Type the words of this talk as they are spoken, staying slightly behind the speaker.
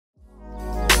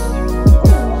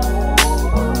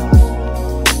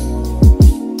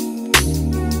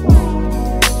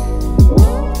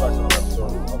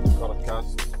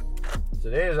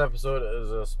episode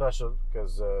is special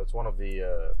because it's one of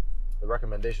the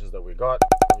recommendations that we got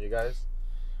from you guys.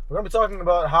 We're gonna be talking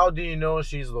about how do you know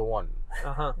she's the one.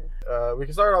 We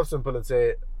can start off simple and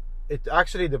say it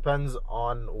actually depends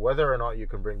on whether or not you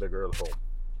can bring the girl home.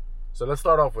 So let's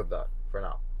start off with that for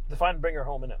now. Define bring her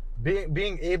home, innit?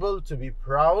 Being able to be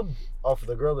proud of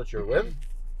the girl that you're with,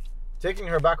 taking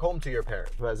her back home to your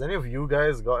parents. Has any of you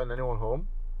guys gotten anyone home?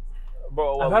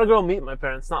 Bro, I've had a girl meet my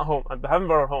parents, not home. I haven't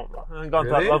brought her home. I haven't gone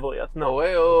to that level yet. No.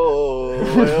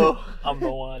 I'm the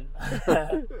one.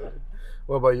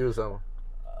 What about you, Sama?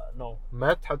 No.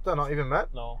 Met? Hatta? Not even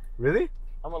met? No. Really?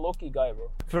 I'm a low-key guy, bro.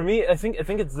 For me, I think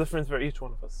it's different for each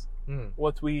one of us. Mm.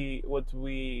 What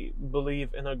we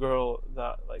believe in a girl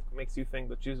that like makes you think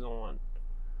that she's the one.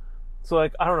 So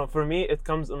like I don't know. For me, it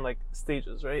comes in like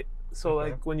stages, right? So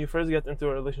like when you first get into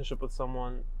a relationship with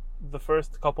someone, the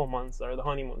first couple months are the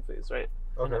honeymoon phase, right?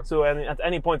 Okay. So at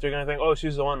any point you're gonna think, oh,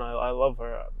 she's the one. I love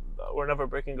her. We're never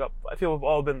breaking up. I feel we've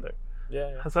all been there.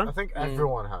 Yeah. Hassan? I think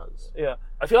everyone has. Yeah.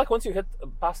 I feel like once you hit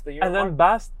past the year And mark,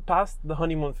 then past the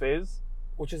honeymoon phase,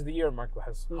 which is the year mark,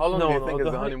 has How long do you think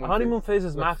is the honeymoon phase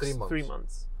is Like max 3 months. 3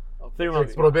 months. Okay. 3 months.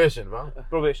 It's probation, bro.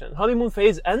 Probation. Honeymoon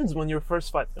phase ends when you're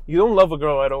first fighting. You don't love a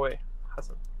girl right away,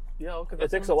 Hassan. Yeah, okay.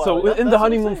 It takes a while. So That- in that's the what I'm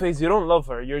honeymoon saying. phase, you don't love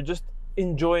her. You're just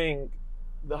enjoying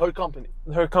Her company.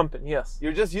 her company. Yes,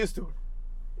 You're just used to it.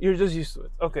 you're just used to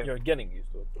it. Okay, You're getting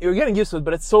used to it. you're getting used to it,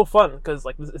 but it's so fun because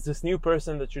like it's this new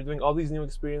person that you're doing all these new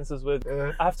experiences with.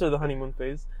 After the honeymoon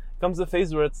phase comes the phase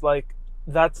where it's like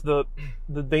that's the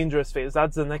dangerous phase.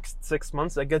 That's the next 6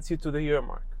 months that gets you to the year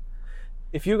mark.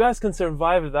 If you guys can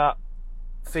survive that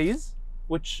phase,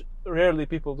 which rarely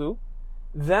people do,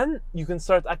 then you can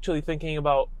start actually thinking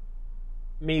about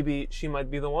maybe she might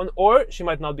be the one or she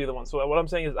might not be the one. So what I'm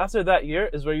saying is after that year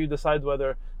is where you decide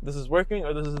whether this is working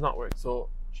or this is not working. So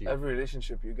Cheap. every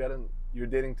relationship you get in, you're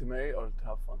dating to marry or to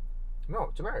have fun.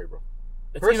 No, to marry, bro.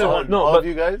 It's First either of all, one. No, All but of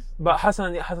you guys? But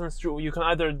Hassan is true. You can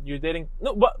either you're dating.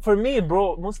 No, but for me,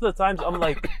 bro, most of the times I'm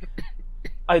like,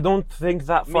 I don't think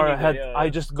that far neither, ahead. yeah. I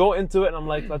just go into it and I'm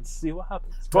like, let's see what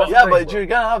happens. Bro, Yeah, bro. but you're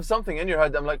gonna have something in your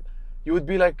head. I'm like, you would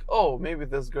be like, oh, maybe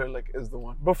this girl like is the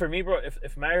one. Bro, for me, bro,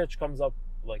 if marriage comes up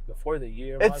like before the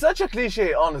year mark, It's such a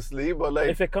cliche, honestly, but like,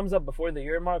 if it comes up before the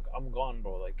year mark, I'm gone,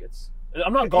 bro. Like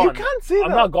I'm not gone. you can't say I'm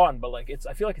that. not gone, but like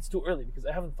I feel like it's too early because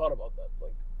I haven't thought about that.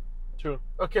 Like, True.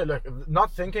 Okay, look,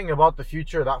 not thinking about the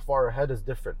future that far ahead is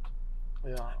different.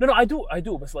 Yeah. no, I do,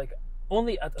 but it's like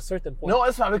only at a certain point. No,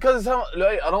 it's not because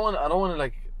like, I don't want to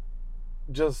like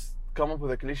just come up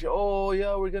with a cliche. Oh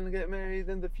yeah, we're gonna get married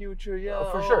in the future. Yeah,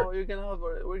 for sure. We're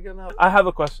gonna have. I have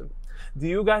a question. Do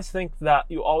you guys think that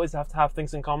you always have to have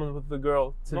things in common with the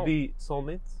girl to No. be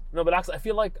soulmates? No, but actually, I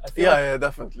feel like Yeah,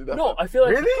 definitely. No, I feel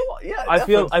like Really? Yeah, I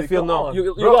feel definitely, no. come on.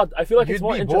 you Bro, got. I feel like it's you'd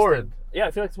more be interesting. bored. Yeah,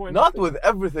 I feel like it's more Not interesting. with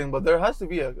everything, but there has to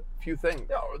be a few things.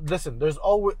 Yeah, listen, there's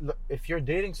always, if you're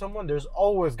dating someone, there's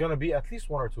always gonna be at least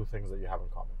 1 or 2 things that you have in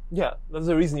common. Yeah, that's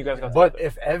the reason you guys got But together.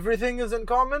 if everything is in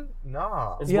common,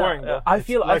 nah. It's boring, bro. I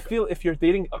feel like- if you're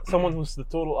dating someone who's the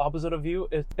total opposite of you,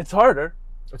 it's harder,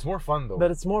 It's more fun though.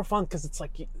 but it's more fun because it's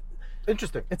like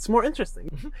Interesting. it's more interesting.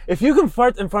 If you can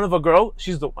fart in front of a girl,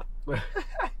 she's the one.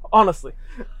 Honestly,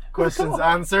 Questions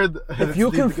answered. if you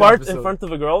can fart in front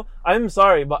of a girl, I'm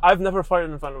sorry, but I've never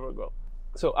farted in front of a girl.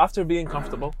 So after being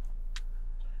comfortable,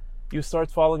 you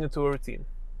start falling into a routine.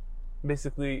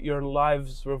 Basically, your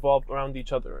lives revolve around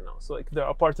each other now. So like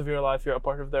they're a part of your life, you're a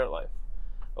part of their life.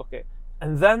 Okay.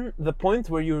 And then the point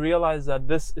where you realize that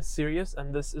this is serious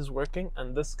and this is working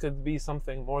and this could be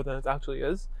something more than it actually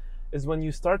is when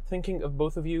you start thinking of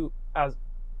both of you as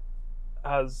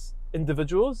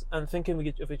individuals and thinking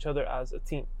of each other as a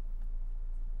team.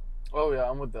 Oh yeah,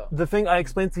 I'm with that. The thing I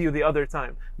explained to you the other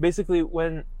time, basically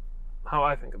how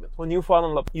I think of it, when you fall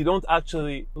in love, you don't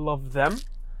actually love them,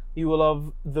 you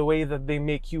love the way that they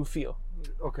make you feel,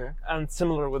 Okay. and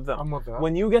similar with them. I'm with that.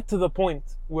 When you get to the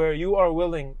point where you are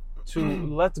willing to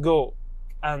let go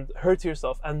and hurt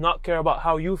yourself and not care about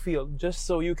how you feel just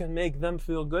so you can make them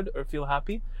feel good or feel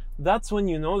happy, that's when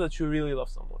you know that you really love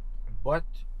someone. But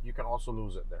you can also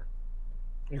lose it there.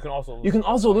 You can also lose You can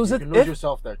also lose You it can lose if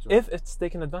yourself there too. it's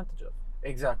taken advantage of.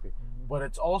 Exactly. But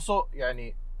it's also,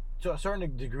 yani, to a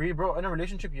certain degree, bro, in a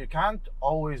relationship, you can't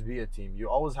always be a team. You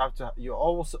always have to. You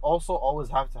also always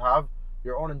have to have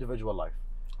your own individual life.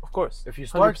 Of course. If you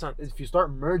 100%.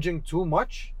 start merging too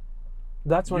much,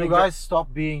 That's when you it guys gets,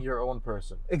 stop being your own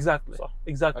person, exactly.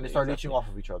 Exactly. and you start exactly. leeching off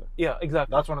of each other. Yeah,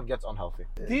 exactly. That's when it gets unhealthy.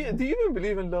 Do you even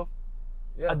believe in love?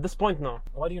 Yeah. At this point, no.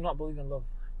 Why do you not believe in love?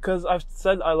 Because I've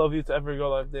said I love you to every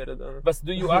girl I've dated. And But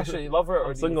do you actually love her, or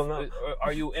I'm single now. Or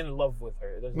are you in love with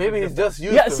her? There's a Maybe big he's difference. just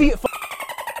used yeah, to see, it.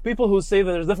 People who say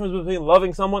that there's a difference between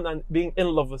loving someone and being in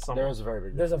love with someone. There is a very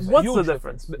big There's a difference. What's huge the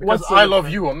difference? Because What's the I love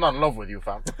difference? you, I'm not in love with you,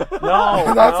 fam.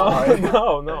 No, That's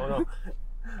no, why. no.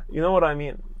 You know what I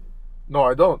mean? No,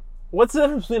 I don't. What's the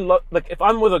difference between like if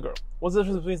I'm with a girl? What's the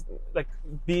difference between like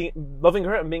loving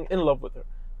her and being in love with her?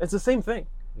 It's the same thing.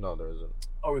 No, there isn't.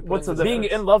 What's the Being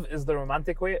difference? in love is the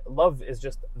romantic way. Love is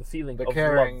just the feeling The of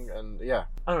caring love. and yeah.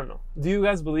 I don't know. Do you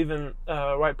guys believe in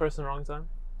right person, wrong time?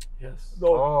 Yes.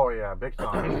 Oh yeah, big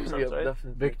time. Sounds Yeah, right.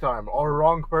 definitely. Big time. Or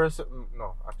wrong person.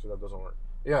 No, actually that doesn't work.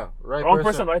 Yeah, right Wrong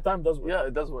person, right time does work. Yeah,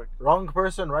 it does work. Wrong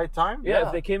person, right time. Yeah,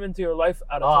 if they came into your life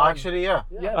at a Oh, time. actually, yeah.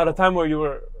 Yeah. At a time where you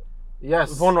were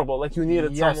Yes. vulnerable, like you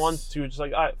needed Yes. someone to just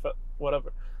like,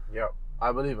 whatever. Yeah,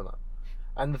 I believe in that.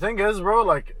 And the thing is, bro,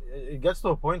 like it gets to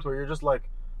a point where you're just like,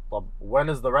 well, when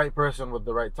is the right person with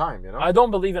the right time? You know. I don't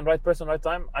believe in right person, right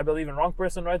time. I believe in wrong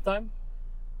person, right time,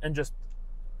 and just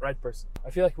right person.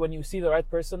 I feel like when you see the right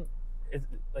person, it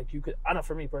like you could. I know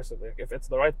for me personally, like, if it's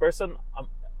the right person,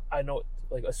 I know it.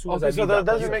 Like as soon as I Okay, so meet that person,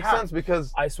 doesn't make can't. sense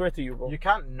because I swear to you, bro. You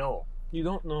can't know. You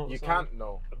don't know. You so- can't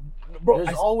know. Bro,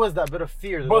 There's always that bit of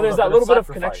fear. bro, there's always that little bit of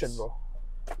sacrifice. connection, bro.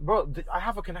 Bro, I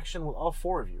have a connection with all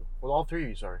four of you. With all three of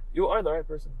you, sorry. You are the right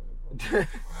person.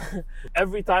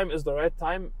 Every time is the right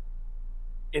time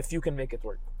if you can make it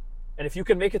work. And if you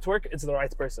can make it work, it's the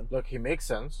right person. Look, he makes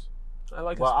sense. I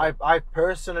like. But his I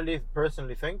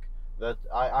personally think that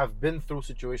I've been through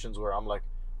situations where I'm like,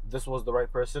 this was the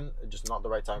right person, just not the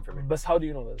right time for me. But how do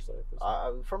you know that's the right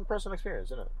person? From personal experience,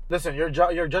 isn't it? Listen, your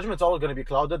judgment's always going to be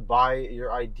clouded by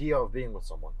your idea of being with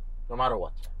someone, no matter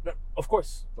what. No, of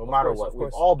course. No Of matter course, what. of We've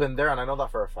course. all been there, and I know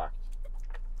that for a fact.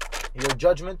 Your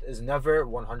judgment is never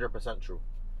 100% true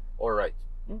or right.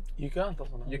 you can't.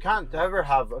 You can't ever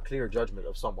have a clear judgment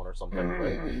of someone or something,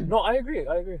 right? No, I agree.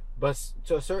 But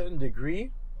to a certain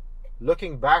degree,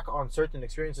 looking back on certain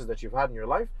experiences that you've had in your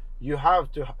life, you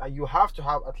have to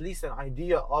have at least an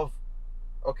idea of,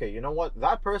 okay, you know what,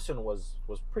 that person was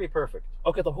pretty perfect.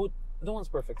 Okay, no one's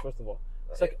perfect, first of all.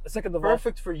 Second of all,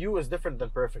 Perfect for you is different than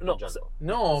perfect No, in general.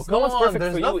 No, No come one's on. perfect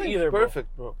There's for you nothing either, bro.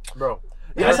 perfect, bro. Bro,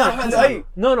 Yeah, Hey.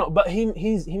 no, but he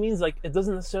means like it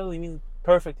doesn't necessarily mean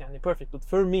perfect, and perfect. But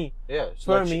for me, yeah.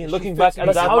 For me, looking fits back at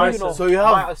me. that how do you person- know? So you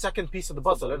have. a second piece of the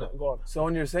puzzle, isn't it? Go on. So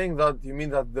when you're saying that, you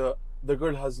mean that the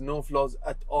girl has no flaws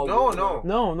at all?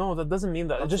 No. no, that doesn't mean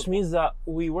that. It just means that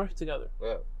we work together.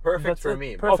 Yeah. Perfect That's for it.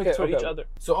 me. Perfect Okay, for okay. each other.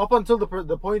 So up until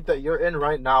the point that you're in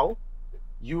right now,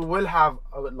 you will have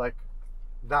like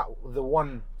the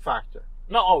one factor,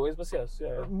 Not always, but yes,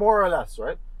 yeah. more or less,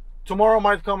 right? Tomorrow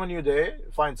might come a new day,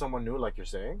 find someone new, like you're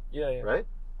saying, Yeah. right?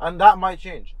 And that might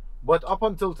change. But up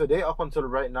until today, up until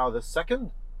right now, the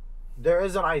second, there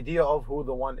is an idea of who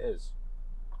the one is.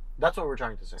 That's what we're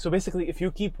trying to say. So basically, if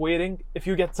you keep waiting, if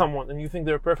you get someone and you think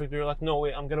they're perfect, you're like, no,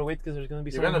 wait, I'm gonna wait because there's gonna be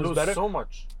You're someone gonna who's lose better. so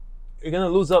much. You're gonna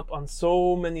lose up on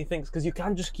so many things because you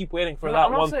can't just keep waiting for No, that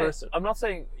I'm not one saying- person. I'm not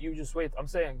saying you just wait. I'm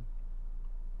saying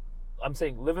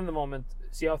live in the moment,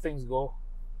 see how things go,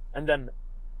 and then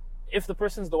if the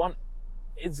person's the one,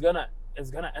 it's gonna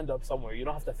end up somewhere. You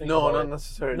don't have to think No, about not it.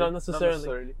 necessarily. Not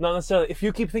necessarily. Not necessarily. If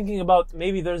you keep thinking about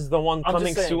maybe there's the one I'm just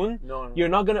coming saying. soon, No. you're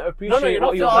not gonna appreciate you're what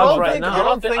not. you I have don't right think. now. I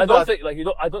don't think. I that- don't think. Like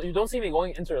you don't see me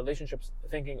going into relationships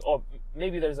thinking, oh,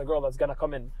 maybe there's a girl that's gonna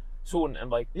come in soon and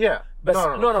like. Yeah. But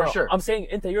no, for sure. I'm saying,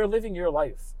 you're living your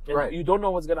life. And Right. You don't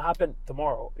know what's gonna happen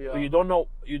tomorrow. Yeah. You don't know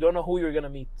who you're gonna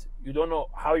meet. You don't know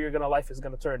how your life is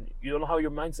gonna turn. You don't know how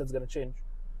your mindset's gonna change.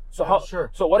 So how? Sure.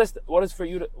 So what is for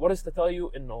you? What is to tell you?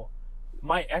 In no,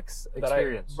 my ex that I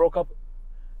Experience. broke up.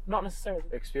 Not necessarily.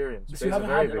 Experience. Because plays you a haven't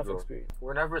very had big enough role. experience.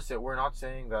 We're not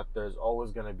saying that there's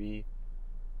always gonna be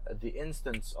the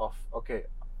instance of, okay,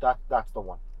 that's the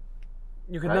one.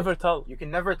 You can Right. never tell. You can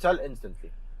never tell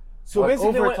instantly. So But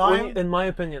basically, over when- time, In my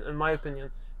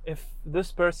opinion, if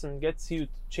this person gets you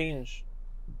to change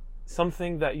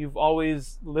something that you've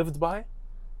always lived by,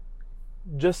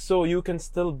 just so you can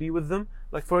still be with them,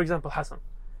 like for example, Hassan,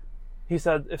 he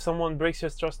said if someone breaks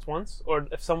your trust once, or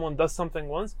if someone does something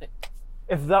once,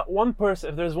 if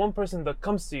there's one person that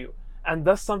comes to you and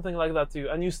does something like that to you,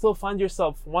 and you still find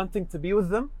yourself wanting to be with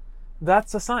them,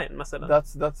 that's a sign, مثلا.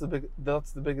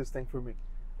 that's the biggest thing for me.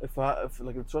 If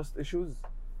like the trust issues,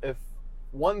 if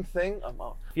one thing, I'm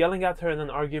out. If yelling at her in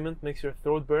an argument makes your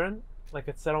throat burn like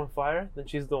it's set on fire, then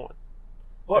she's the one.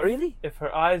 What really? If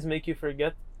her eyes make you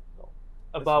forget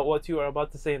about what you are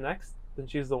about to say next, then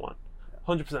she's the one.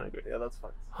 100% agree. Yeah, that's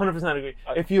fine. 100% agree.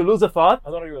 If you lose a thought I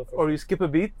don't agree with the first or you skip a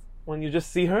beat when you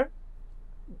just see her,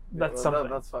 that's something.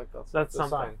 That's fact. That's the something.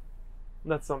 sign.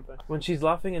 That's something. When she's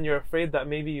laughing and you're afraid that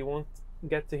maybe you won't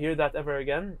get to hear that ever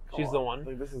again, she's the one.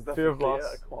 Like, this is Fear of definitely- loss.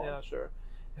 Yeah, come on. Yeah, sure.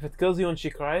 If it kills you when she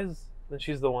cries, then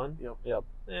she's the one. Yep.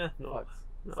 Yeah, no. Facts.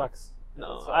 No. Facts.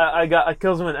 No, I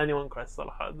kills when anyone cries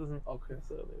Salah. It doesn't. Okay.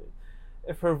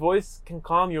 If her voice can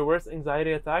calm your worst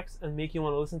anxiety attacks and make you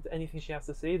want to listen to anything she has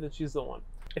to say, then she's the one.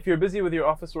 If you're busy with your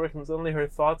office work and suddenly her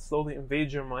thoughts slowly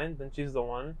invade your mind, then she's the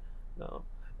one. No.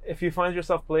 If you find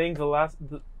yourself playing the last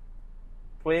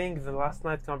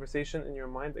night conversation in your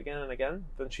mind again and again,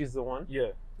 then she's the one.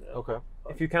 Yeah. Okay.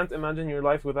 If you can't imagine your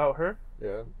life without her,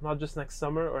 Yeah. not just next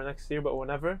summer or next year, but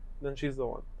whenever, then she's the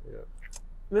one. Yeah.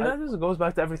 I mean, that just goes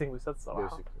back to everything we said, Salah.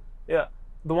 Basically. Yeah.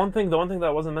 The one thing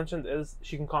that wasn't mentioned is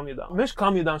she can calm you down. Mish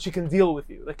calm you down. She can deal with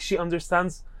you. Like, she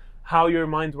understands how your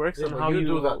mind works Yeah, and but how you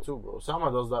do that too, bro.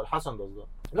 Sama does that. Hassan does that.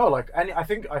 No, like I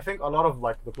think a lot of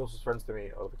like the closest friends to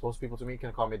me or the close people to me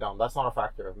can calm me down. That's not a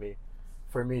factor of me,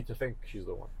 for me to think she's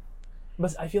the one.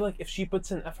 But I feel like if she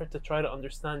puts in effort to try to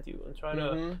understand you and try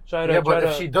to Yeah, but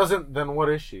if she doesn't, then what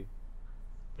is she?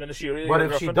 Then is she really? But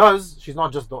if she does, she's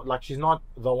not just she's not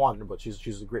the one, but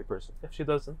she's a great person. If she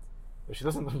doesn't,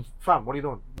 then fam, what are you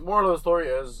doing? Moral of the story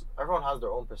is everyone has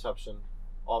their own perception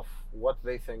of what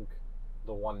they think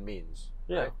the one means.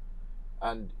 Yeah. Right?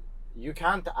 And you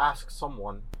can't ask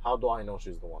someone, how do I know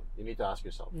she's the one? You need to ask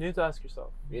yourself. you need to ask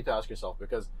yourself. You need to ask yourself,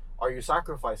 because are you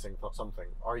sacrificing something?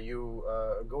 Are you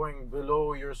going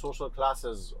below your social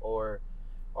classes, or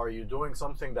are you doing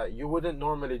something that you wouldn't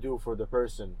normally do for the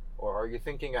person? Or are you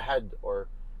thinking ahead? Or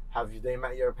have they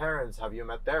met your parents? Have you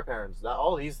met their parents? That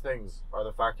all these things are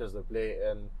the factors that play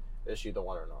in, is she the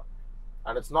one or not?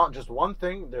 And it's not just one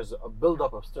thing. There's a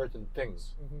build-up of certain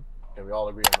things. Can we all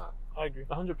agree on that? I agree.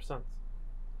 100%.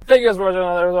 Thank you guys for watching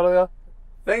another episode.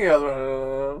 Thank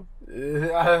you.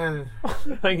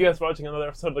 Thank you guys for watching another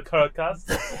episode of the Karak Cast.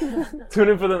 Tune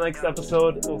in for the next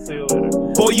episode. We'll see you later.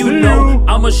 Boy, you know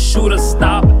I'm a shooter.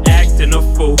 Stop acting a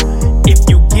fool. If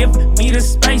you give me the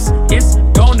space.